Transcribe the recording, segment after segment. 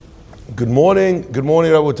Good morning,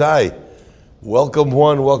 Rabotai. Welcome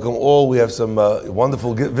one, welcome all. We have some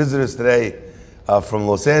wonderful visitors today from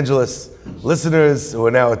Los Angeles, listeners who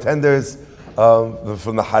are now attenders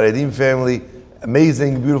from the Haredim family.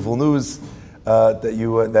 Amazing, beautiful news that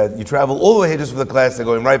you travel all the way here just for the class. They're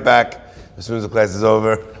going right back as soon as the class is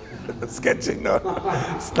over. Sketching, no,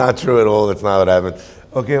 it's not true at all. That's not what happened.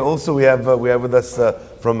 Okay. Also, we have with us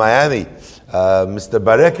from Miami, Mr.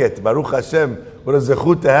 Bareket, Baruch Hashem. What a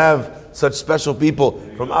zechut to have such special people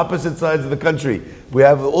from opposite sides of the country. We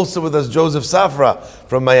have also with us Joseph Safra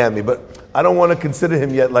from Miami, but I don't want to consider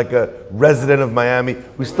him yet like a resident of Miami.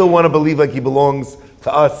 We still want to believe like he belongs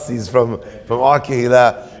to us. He's from our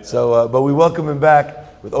kehillah. So, but we welcome him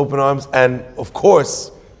back with open arms, and of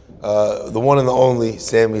course, the one and the only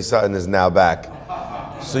Sammy Sutton is now back.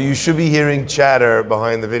 So you should be hearing chatter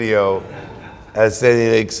behind the video as Sammy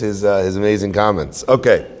makes his amazing comments.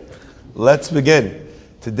 Okay, let's begin.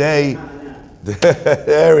 Today,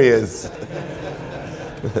 there he is.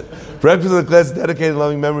 Breakfast of the class is dedicated to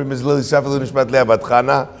loving memory of Ms. Lily Safalu Nishmat Leah Bat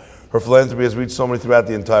Chana. Her philanthropy has reached so many throughout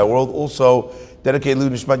the entire world. Also, dedicated to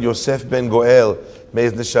Nishmat Yosef Ben Goel. May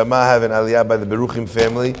his neshama have an aliyah by the Beruchim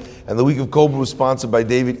family. And the week of Cobra was sponsored by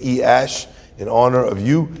David E. Ash in honor of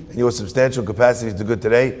you and your substantial capacity to do good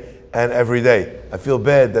today and every day. I feel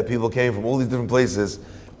bad that people came from all these different places,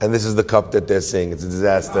 and this is the cup that they're seeing. It's a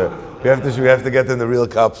disaster. We have to get them the real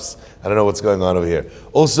cups. I don't know what's going on over here.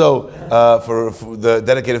 Also, for the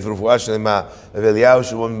dedicated for Refuah Shlema of Eliyahu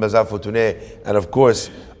Shimon Bazar Fortuné, and of course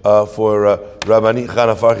for Rabbani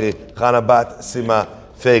Chana Farhi Chana Bat Sima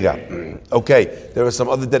Fega. Okay, there are some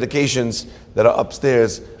other dedications that are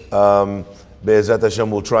upstairs. Be'ezrat Hashem,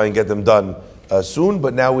 we'll try and get them done soon.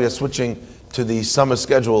 But now we are switching to the summer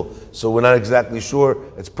schedule, so we're not exactly sure.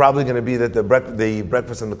 It's probably going to be that the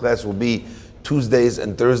breakfast and the class will be Tuesdays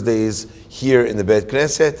and Thursdays here in the Beit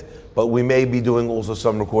Knesset, but we may be doing also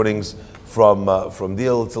some recordings from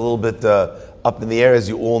Deal. It's a little bit up in the air, as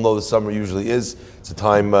you all know the summer usually is. It's a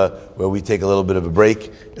time where we take a little bit of a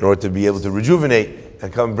break in order to be able to rejuvenate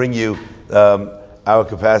and come bring you our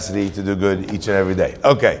capacity to do good each and every day.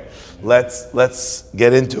 Okay, let's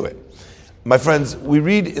get into it. My friends, we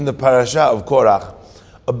read in the parasha of Korach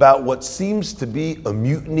about what seems to be a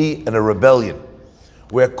mutiny and a rebellion,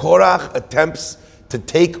 where Korach attempts to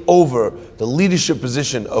take over the leadership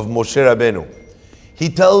position of Moshe Rabbeinu. He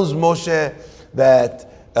tells Moshe that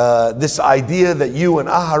this idea that you and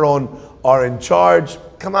Aharon are in charge,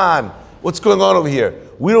 come on, what's going on over here?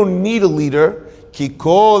 We don't need a leader. Ki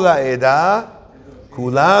kol ha'edah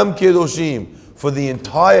kulam kedoshim. For the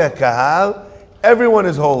entire kahal, everyone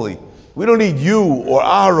is holy. We don't need you or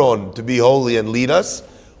Aaron to be holy and lead us.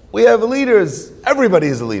 We have leaders. Everybody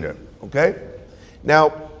is a leader. Okay?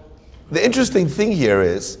 Now, the interesting thing here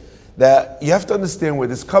is that you have to understand where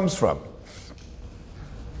this comes from.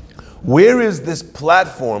 Where is this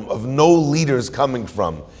platform of no leaders coming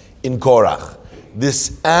from in Korach?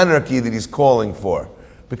 This anarchy that he's calling for.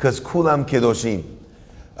 Because kulam kedoshim.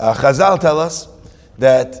 Chazal tell us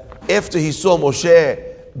that after he saw Moshe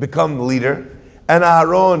become leader, and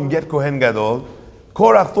Aaron get Kohen Gadol,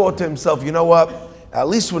 Korach thought to himself, you know what? At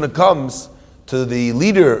least when it comes to the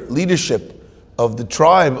leadership of the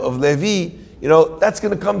tribe of Levi, that's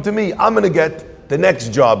going to come to me. I'm going to get the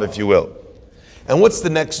next job, if you will. And what's the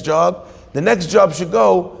next job? The next job should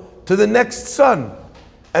go to the next son.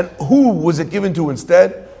 And who was it given to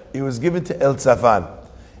instead? It was given to Elzaphan.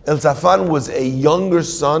 Elzaphan was a younger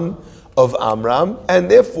son of Amram,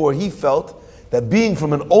 and therefore he felt that being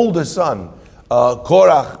from an older son,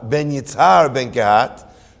 Korach ben Yitzhar ben Kehat,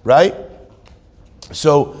 right?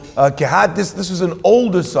 So Kehat, this was an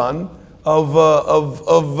older son of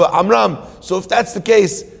Amram. So if that's the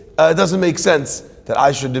case, it doesn't make sense that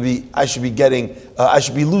I should be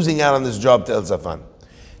losing out on this job to Elzaphan.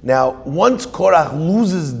 Now, once Korach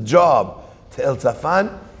loses the job to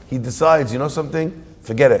Elzaphan, he decides, you know something?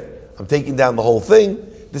 Forget it. I'm taking down the whole thing.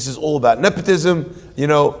 This is all about nepotism,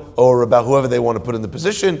 or about whoever they want to put in the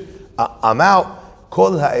position. I'm out.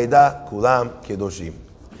 Kol ha'edah kulam kedoshim.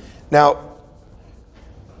 Now,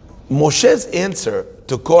 Moshe's answer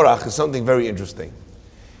to Korach is something very interesting.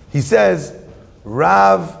 He says,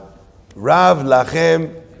 Rav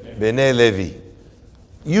lachem b'nei Levi.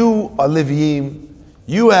 You are Leviim.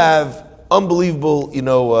 You have unbelievable,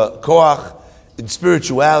 koach in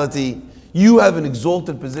spirituality. You have an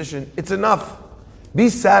exalted position. It's enough. Be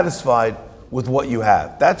satisfied with what you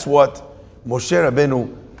have. That's what Moshe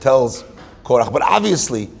Rabbeinu tells Korach. But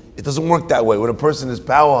obviously, it doesn't work that way. When a person is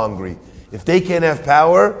power hungry, if they can't have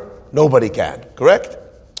power, nobody can. Correct?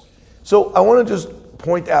 So I want to just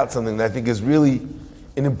point out something that I think is really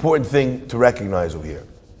an important thing to recognize over here.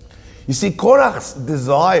 You see, Korach's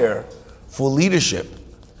desire for leadership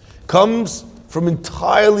comes from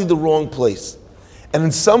entirely the wrong place. And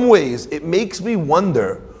in some ways, it makes me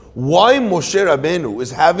wonder why Moshe Rabbeinu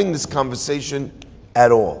is having this conversation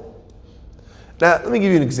at all. Now, let me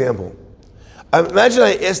give you an example. Imagine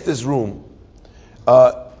I asked this room,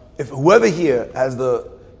 if whoever here has the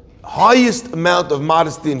highest amount of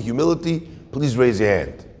modesty and humility, please raise your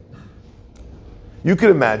hand. You can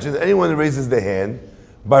imagine that anyone that raises their hand,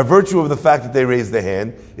 by virtue of the fact that they raise their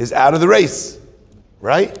hand, is out of the race,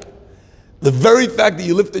 right? The very fact that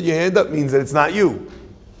you lifted your hand up means that it's not you.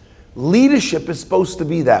 Leadership is supposed to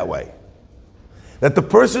be that way. That the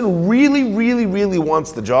person who really, really, really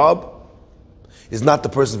wants the job is not the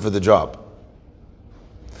person for the job.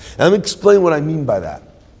 And let me explain what I mean by that.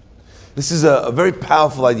 This is a very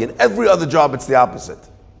powerful idea. In every other job, it's the opposite.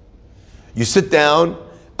 You sit down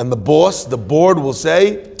and the boss, the board will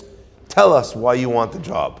say, tell us why you want the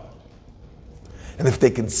job. And if they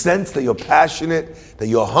can sense that you're passionate, that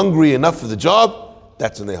you're hungry enough for the job,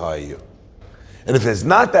 that's when they hire you. And if there's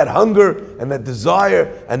not that hunger and that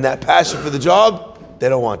desire and that passion for the job, they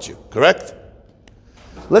don't want you, correct?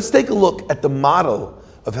 Let's take a look at the model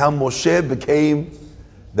of how Moshe became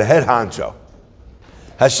the head honcho.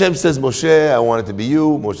 Hashem says, Moshe, I want it to be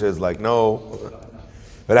you. Moshe is like, no.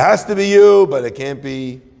 But it has to be you, but it can't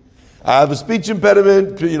be. I have a speech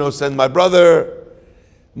impediment, send my brother.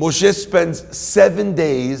 Moshe spends 7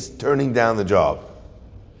 days turning down the job.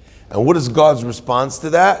 And what is God's response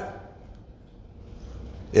to that?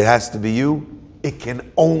 It has to be you. It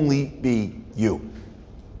can only be you.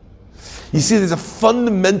 You see, there's a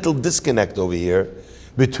fundamental disconnect over here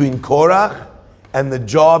between Korach and the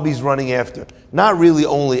job he's running after. Not really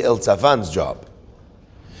only El Tzafan's job.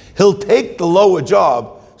 He'll take the lower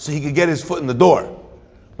job so he could get his foot in the door.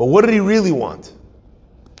 But what did he really want?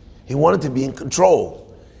 He wanted to be in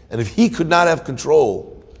control. And if he could not have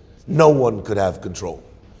control, no one could have control.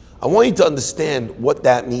 I want you to understand what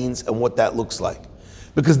that means and what that looks like.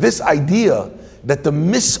 Because this idea that the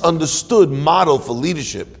misunderstood model for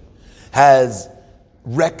leadership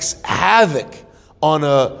wreaks havoc on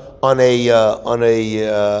a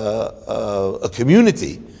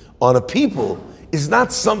community, on a people, is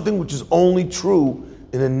not something which is only true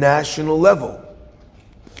in a national level.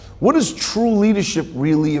 What is true leadership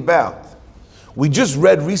really about? We just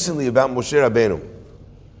read recently about Moshe Rabbeinu.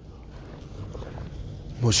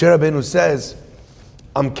 Moshe Rabbeinu says,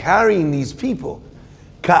 I'm carrying these people.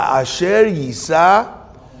 Ka'asher yisa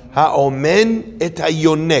ha'omen et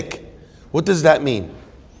hayonek. What does that mean?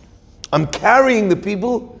 I'm carrying the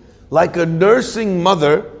people like a nursing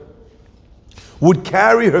mother would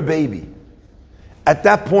carry her baby. At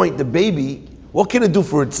that point, the baby, what can it do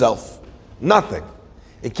for itself? Nothing.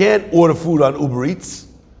 It can't order food on Uber Eats,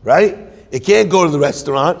 right? It can't go to the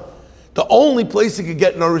restaurant. The only place it can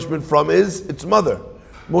get nourishment from is its mother.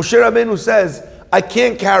 Moshe Rabbeinu says, I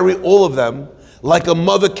can't carry all of them like a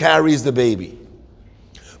mother carries the baby.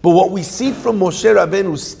 But what we see from Moshe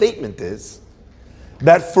Rabbeinu's statement is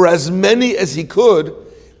that for as many as he could,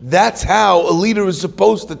 that's how a leader is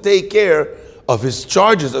supposed to take care of his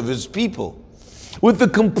charges, of his people, with the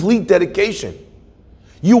complete dedication.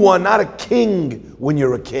 You are not a king when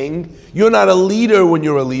you're a king. You're not a leader when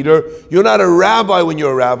you're a leader. You're not a rabbi when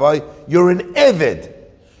you're a rabbi. You're an eved.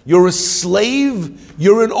 You're a slave.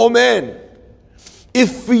 You're an omen.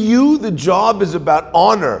 If for you the job is about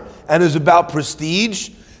honor and is about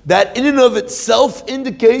prestige, that in and of itself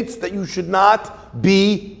indicates that you should not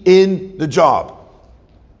be in the job.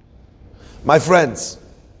 My friends,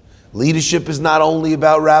 leadership is not only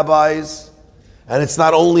about rabbis, and it's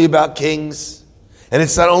not only about kings, and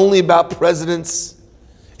it's not only about presidents,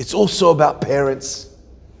 it's also about parents.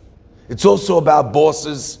 It's also about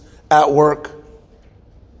bosses at work.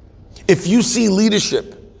 If you see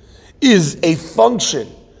leadership is a function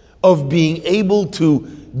of being able to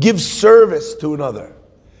give service to another,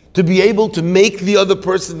 to be able to make the other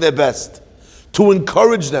person their best, to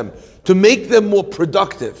encourage them, to make them more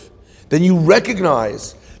productive, then you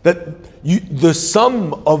recognize that the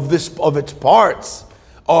sum of its parts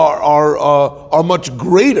are much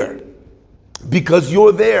greater because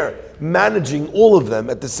you're there managing all of them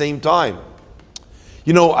at the same time.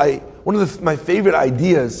 One of my favorite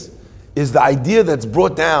ideas is the idea that's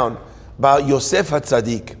brought down about Yosef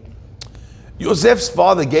HaTzadik. Yosef's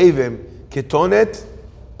father gave him ketonet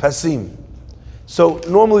pasim. So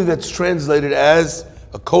normally that's translated as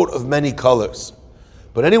a coat of many colors.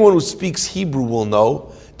 But anyone who speaks Hebrew will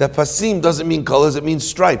know that pasim doesn't mean colors, it means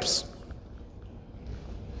stripes.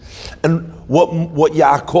 And what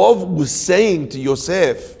Yaakov was saying to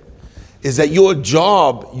Yosef is that your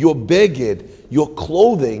job, your beged, your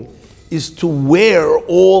clothing is to wear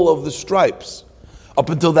all of the stripes. Up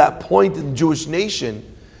until that point in the Jewish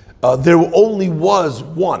nation, there only was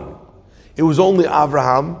one. It was only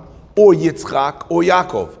Avraham or Yitzchak or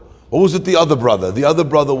Yaakov. What was it the other brother? The other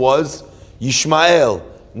brother was Yishmael,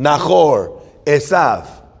 Nachor, Esav.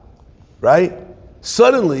 Right?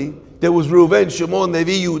 Suddenly, there was Reuven, Shimon,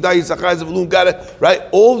 Levi, Yehuda, Yisachar, Zebulun, Gad, right?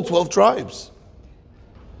 All the 12 tribes.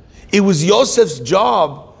 It was Yosef's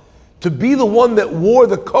job to be the one that wore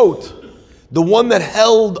the coat, the one that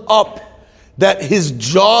held up, that his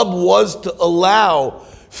job was to allow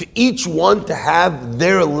for each one to have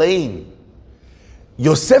their lane.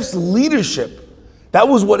 Yosef's leadership, that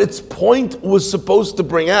was what its point was supposed to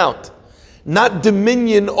bring out. Not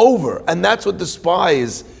dominion over. And that's what the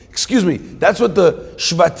spies, that's what the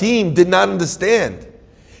Shvatim did not understand.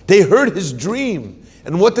 They heard his dream.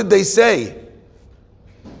 And what did they say?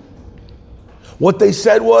 What they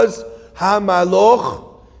said was,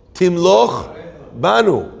 Ha-maloch timloch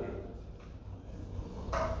banu.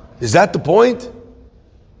 Is that the point?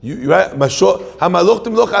 Ha-maloch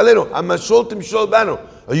timloch alenu. Ha-mashol timshol banu.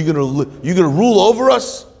 Are you gonna rule over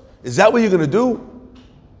us? Is that what you're gonna do?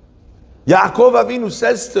 Yaakov Avinu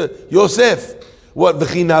says to Yosef, what,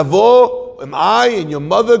 V'chinavo, am I and your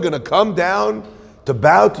mother gonna come down to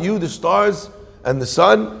bow to you, the stars and the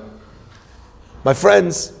sun? My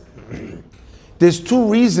friends, there's two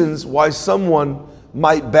reasons why someone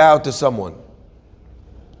might bow to someone.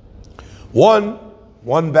 One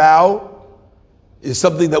bow is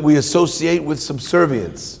something that we associate with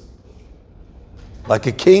subservience. Like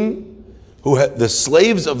a king, the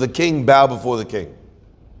slaves of the king bow before the king.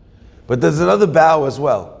 But there's another bow as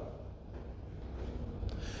well.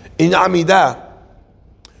 In Amidah,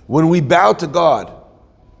 when we bow to God,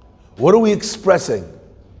 what are we expressing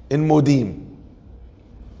in Modim?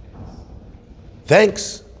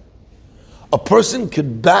 Thanks. A person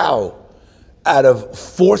could bow out of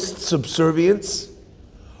forced subservience,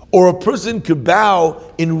 or a person could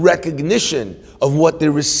bow in recognition of what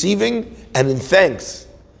they're receiving and in thanks.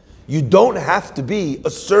 You don't have to be a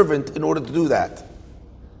servant in order to do that.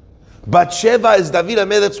 Bathsheba is David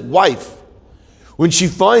HaMelech's wife. When she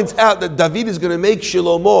finds out that David is going to make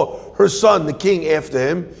Shlomo, her son, the king after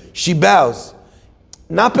him, she bows.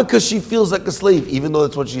 Not because she feels like a slave, even though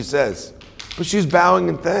that's what she says, but she's bowing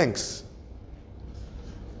in thanks.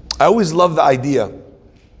 I always loved the idea, and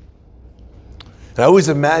I always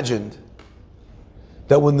imagined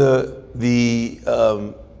that when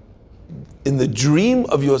in the dream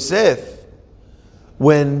of Yosef,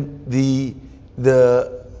 when the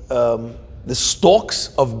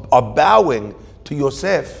stalks are bowing to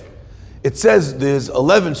Yosef, it says there's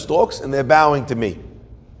 11 stalks and they're bowing to me.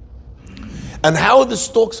 And how are the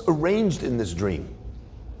stalks arranged in this dream?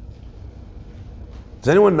 Does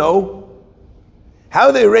anyone know? How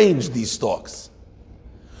are they arranged, these stalks?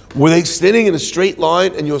 Were they standing in a straight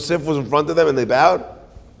line and Yosef was in front of them and they bowed?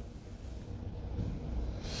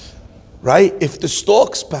 Right? If the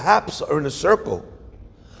stalks perhaps are in a circle,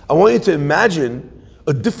 I want you to imagine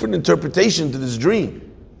a different interpretation to this dream.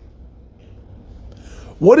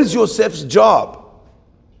 What is Yosef's job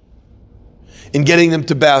in getting them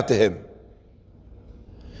to bow to him?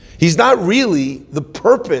 He's not really the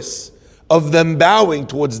purpose of them bowing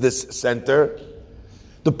towards this center.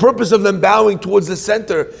 The purpose of them bowing towards the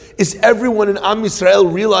center is everyone in Am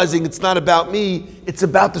Yisrael realizing it's not about me, it's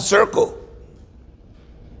about the circle.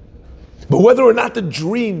 But whether or not the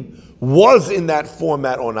dream was in that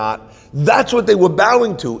format or not, that's what they were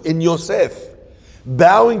bowing to in Yosef.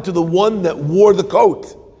 Bowing to the one that wore the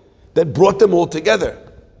coat, that brought them all together.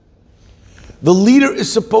 The leader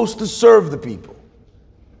is supposed to serve the people.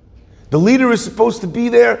 The leader is supposed to be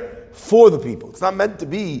there for the people. It's not meant to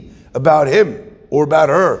be about him or about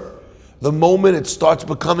her. The moment it starts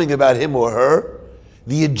becoming about him or her,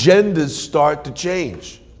 the agendas start to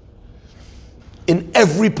change. In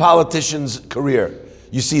every politician's career,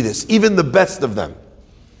 you see this, even the best of them.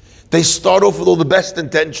 They start off with all the best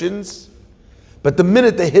intentions, but the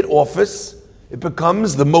minute they hit office, it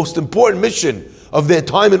becomes the most important mission of their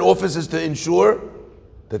time in office is to ensure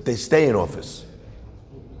that they stay in office.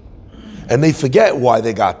 And they forget why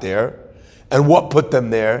they got there, and what put them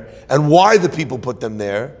there, and why the people put them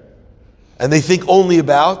there, and they think only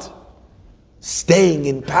about staying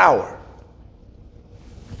in power.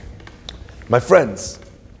 My friends,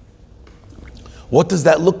 what does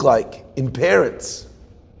that look like in parents?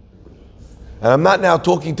 And I'm not now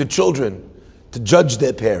talking to children to judge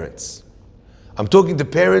their parents. I'm talking to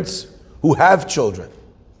parents who have children.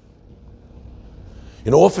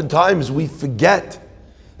 You know, oftentimes we forget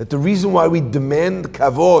that the reason why we demand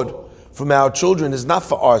kavod from our children is not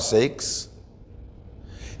for our sakes.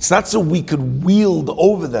 It's not so we could wield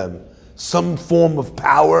over them some form of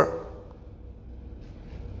power.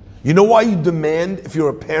 You know why you demand, if you're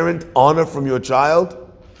a parent, honor from your child?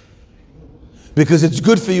 Because it's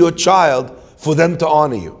good for your child for them to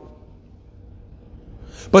honor you.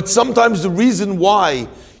 But sometimes the reason why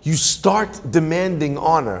you start demanding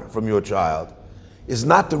honor from your child is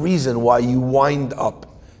not the reason why you wind up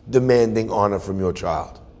demanding honor from your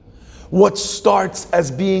child. What starts as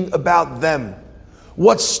being about them,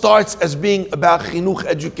 what starts as being about chinuch,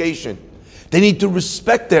 education, they need to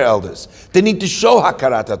respect their elders. They need to show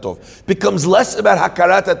hakarat hatov. Becomes less about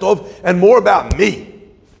hakarat hatov and more about me.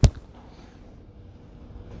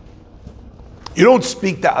 You don't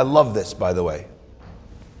speak that. I love this, by the way.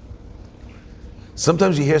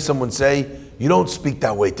 Sometimes you hear someone say, you don't speak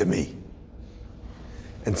that way to me.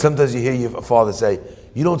 And sometimes you hear your father say,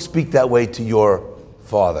 you don't speak that way to your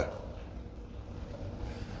father.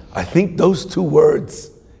 I think those two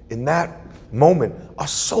words in that moment are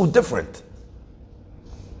so different.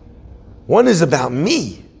 One is about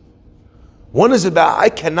me. One is about, I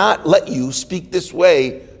cannot let you speak this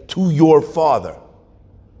way to your father.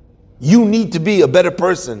 You need to be a better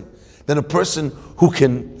person than a person who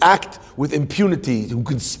can act with impunity, who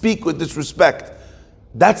can speak with disrespect.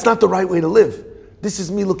 That's not the right way to live. This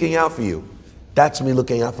is me looking out for you. That's me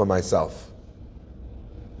looking out for myself.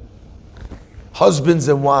 Husbands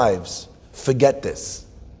and wives forget this.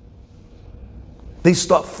 They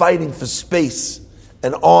start fighting for space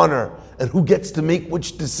and honor and who gets to make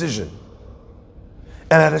which decision.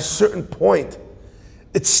 And at a certain point,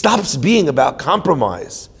 it stops being about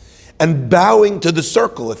compromise and bowing to the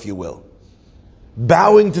circle, if you will.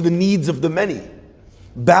 Bowing to the needs of the many.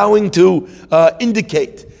 Bowing to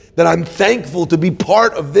indicate that I'm thankful to be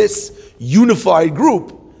part of this unified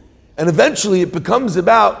group. And eventually it becomes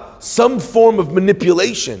about some form of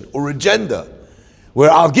manipulation or agenda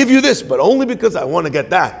where I'll give you this, but only because I want to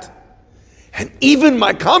get that. And even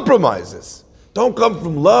my compromises don't come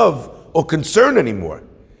from love or concern anymore.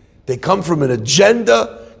 They come from an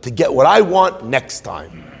agenda to get what I want next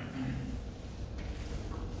time.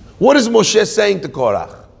 What is Moshe saying to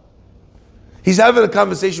Korach? He's having a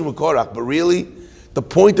conversation with Korach, but really, the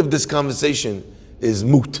point of this conversation is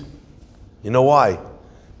moot. You know why?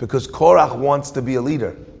 Because Korach wants to be a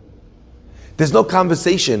leader. There's no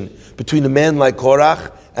conversation between a man like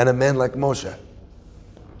Korach and a man like Moshe.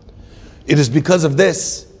 It is because of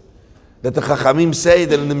this that the Chachamim say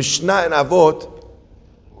that in the Mishnah and Avot,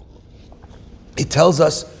 it tells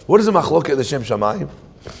us, what is a machloket l'shem shamayim?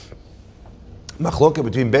 Machloket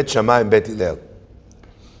between Bet Shammai and Bet Hillel.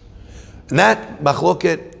 And that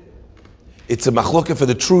machloket, it's a machloket for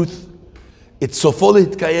the truth. It's sofo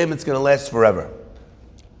litkayem, it's going to last forever.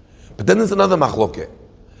 But then there's another machloket.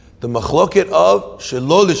 The machloket of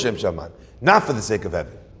shelo l'shem shamayim, not for the sake of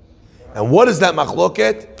heaven. And what is that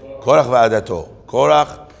machloket? Korach v'adato.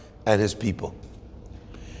 Korach and his people.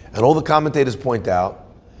 And all the commentators point out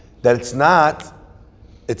that it's not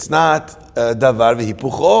davar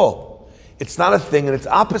v'hipucho. It's not a thing, and it's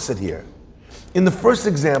opposite here. In the first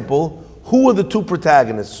example, who are the two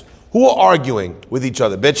protagonists? Who are arguing with each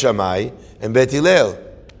other? Bet Shammai and Bet Hillel.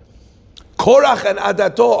 Korach and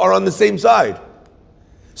Adato are on the same side.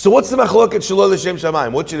 So what's the machloket shelo l'shem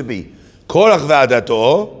shamayim? What should it be? Korach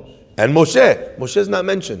v'Adato and Moshe. Moshe is not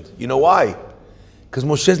mentioned. You know why? Because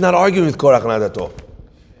Moshe is not arguing with Korach and Adato.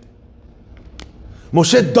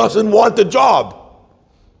 Moshe doesn't want the job.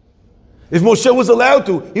 If Moshe was allowed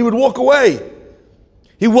to, he would walk away.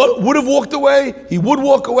 He would have walked away. He would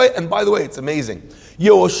walk away. And by the way, it's amazing.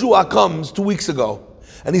 Yehoshua comes 2 weeks ago,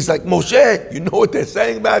 and he's like, Moshe, you know what they're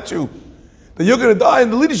saying about you? That you're going to die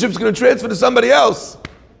and the leadership's going to transfer to somebody else.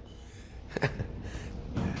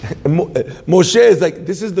 Moshe is like,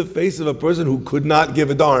 this is the face of a person who could not give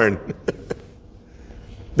a darn.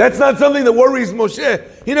 That's not something that worries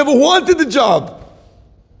Moshe. He never wanted the job.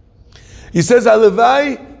 He says,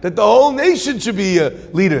 Alevai, that the whole nation should be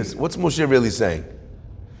leaders. What's Moshe really saying?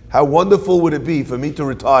 How wonderful would it be for me to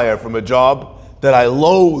retire from a job that I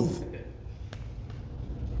loathe?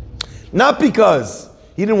 Not because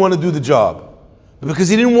he didn't want to do the job, but because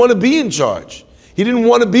he didn't want to be in charge. He didn't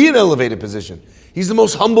want to be in an elevated position. He's the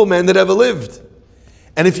most humble man that ever lived.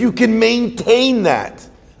 And if you can maintain that,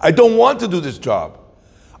 I don't want to do this job.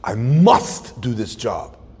 I must do this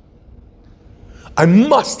job. I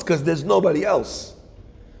must because there's nobody else.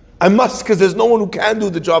 I must because there's no one who can do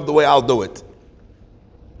the job the way I'll do it.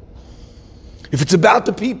 If it's about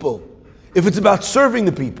the people, if it's about serving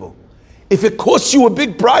the people, if it costs you a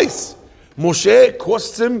big price, Moshe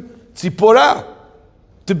costs him tzipporah,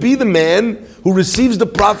 to be the man who receives the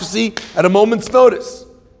prophecy at a moment's notice.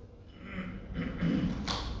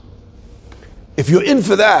 if you're in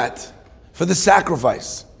for that, for the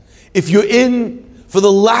sacrifice, if you're in for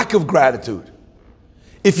the lack of gratitude,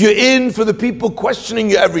 if you're in for the people questioning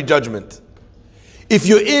your every judgment, if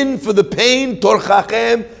you're in for the pain,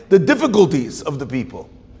 torchachem, the difficulties of the people,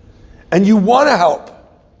 and you want to help,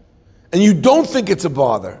 and you don't think it's a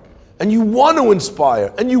bother, and you want to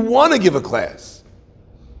inspire, and you want to give a class,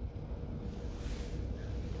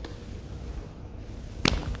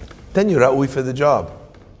 then you're ra'ui for the job.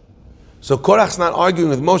 So Korach's not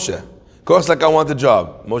arguing with Moshe. Korach's like, I want the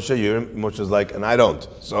job. Moshe's like, and I don't.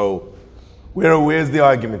 So where's the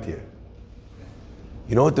argument here?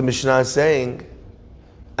 You know what the Mishnah is saying?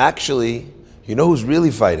 Actually, you know who's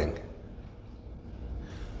really fighting?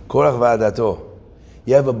 Korach va'adato.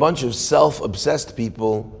 You have a bunch of self-obsessed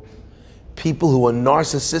people who are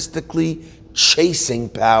narcissistically chasing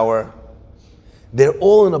power. They're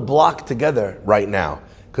all in a block together right now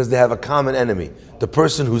because they have a common enemy, the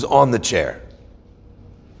person who's on the chair.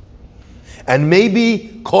 And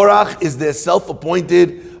maybe Korach is their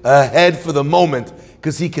self-appointed head for the moment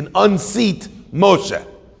because he can unseat Moshe.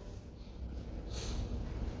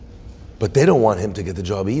 But they don't want him to get the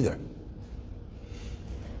job either.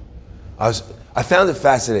 I found it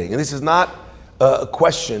fascinating, and this is not a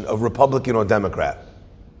question of Republican or Democrat.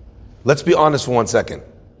 Let's be honest for 1 second.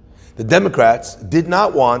 The Democrats did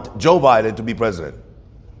not want Joe Biden to be president.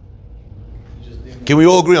 Can we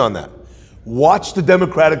all agree on that? Watch the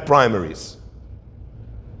Democratic primaries.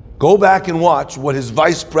 Go back and watch what his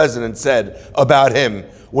vice president said about him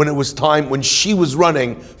when it was time, when she was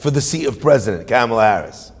running for the seat of president, Kamala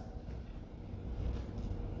Harris.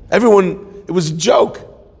 Everyone, it was a joke.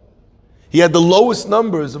 He had the lowest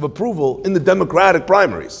numbers of approval in the Democratic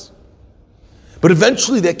primaries. But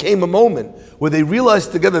eventually there came a moment where they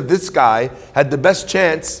realized together this guy had the best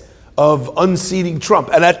chance of unseating Trump.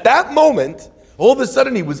 And at that moment, all of a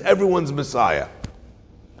sudden he was everyone's Messiah.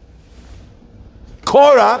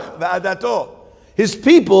 Korach va'adato. His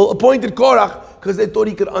people appointed Korach because they thought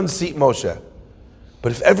he could unseat Moshe.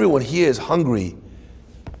 But if everyone here is hungry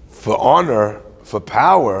for honor, for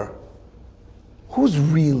power, who's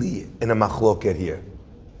really in a machloket here?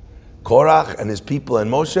 Korach and his people and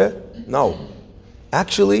Moshe? No.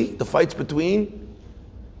 Actually, the fight's between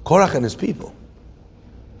Korach and his people.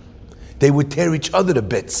 They would tear each other to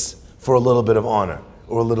bits for a little bit of honor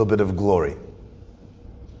or a little bit of glory.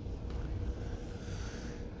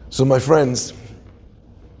 So my friends,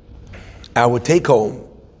 our take home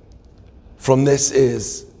from this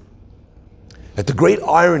is that the great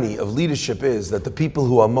irony of leadership is that the people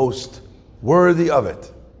who are most worthy of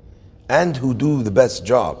it and who do the best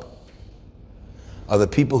job are the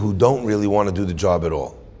people who don't really want to do the job at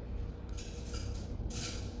all.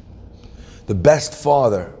 The best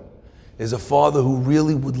father is a father who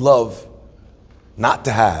really would love not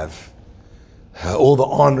to have all the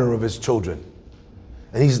honor of his children.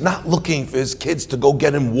 And he's not looking for his kids to go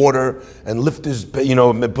get him water and lift his,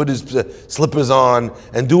 put his slippers on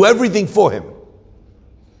and do everything for him.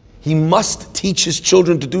 He must teach his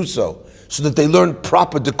children to do so that they learn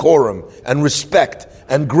proper decorum and respect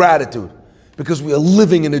and gratitude. Because we are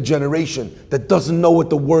living in a generation that doesn't know what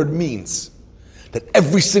the word means. That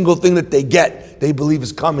every single thing that they get, they believe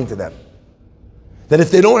is coming to them. That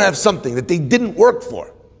if they don't have something that they didn't work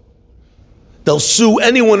for, they'll sue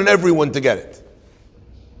anyone and everyone to get it.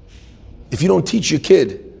 If you don't teach your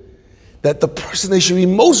kid that the person they should be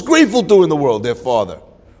most grateful to in the world, their father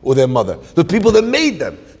or their mother, the people that made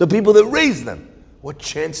them, the people that raised them, what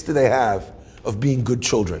chance do they have of being good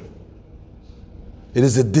children? It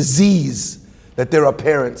is a disease that there are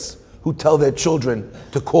parents who tell their children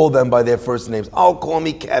to call them by their first names. Oh, call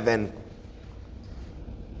me Kevin.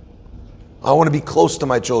 I want to be close to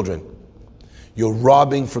my children. You're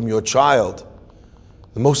robbing from your child.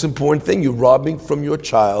 The most important thing, you're robbing from your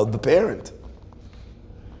child, the parent.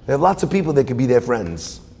 They have lots of people that could be their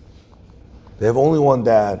friends. They have only one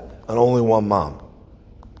dad and only one mom.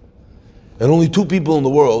 And only two people in the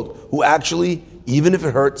world who actually, even if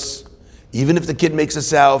it hurts, even if the kid makes a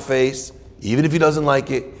sour face, even if he doesn't like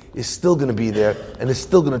it, is still going to be there and is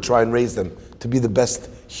still going to try and raise them to be the best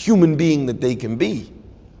human being that they can be.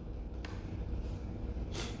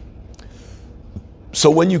 So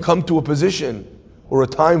when you come to a position or a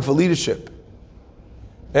time for leadership,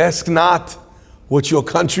 ask not what your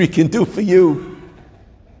country can do for you.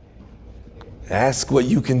 Ask what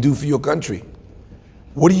you can do for your country.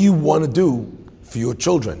 What do you want to do for your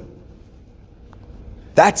children?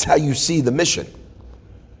 That's how you see the mission.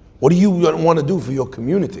 What do you want to do for your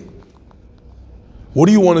community? What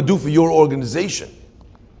do you want to do for your organization?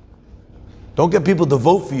 Don't get people to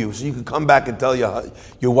vote for you so you can come back and tell your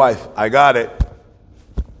wife, I got it.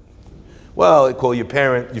 Well, they call your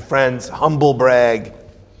parent, your friends, humble brag.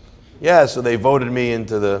 Yeah, so they voted me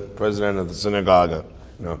into the president of the synagogue.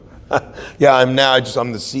 Yeah, I'm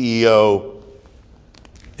the CEO.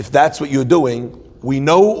 If that's what you're doing, we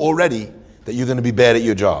know already that you're going to be bad at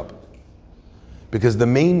your job. Because the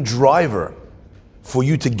main driver for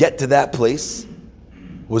you to get to that place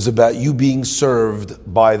was about you being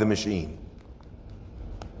served by the machine.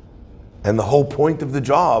 And the whole point of the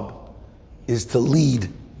job is to lead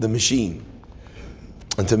the machine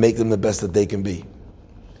and to make them the best that they can be.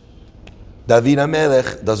 David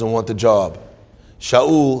HaMelech doesn't want the job.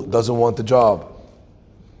 Shaul doesn't want the job.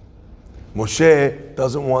 Moshe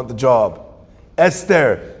doesn't want the job.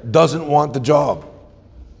 Esther doesn't want the job.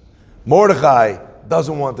 Mordechai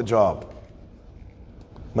doesn't want the job.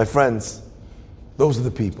 My friends, those are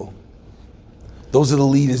the people. Those are the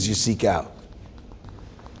leaders you seek out.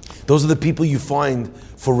 Those are the people you find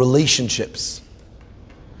for relationships.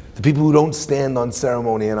 The people who don't stand on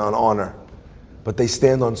ceremony and on honor, but they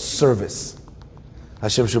stand on service.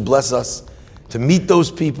 Hashem should bless us to meet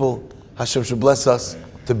those people. Hashem should bless us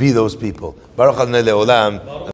to be those people. Baruch Adonai Le'olam.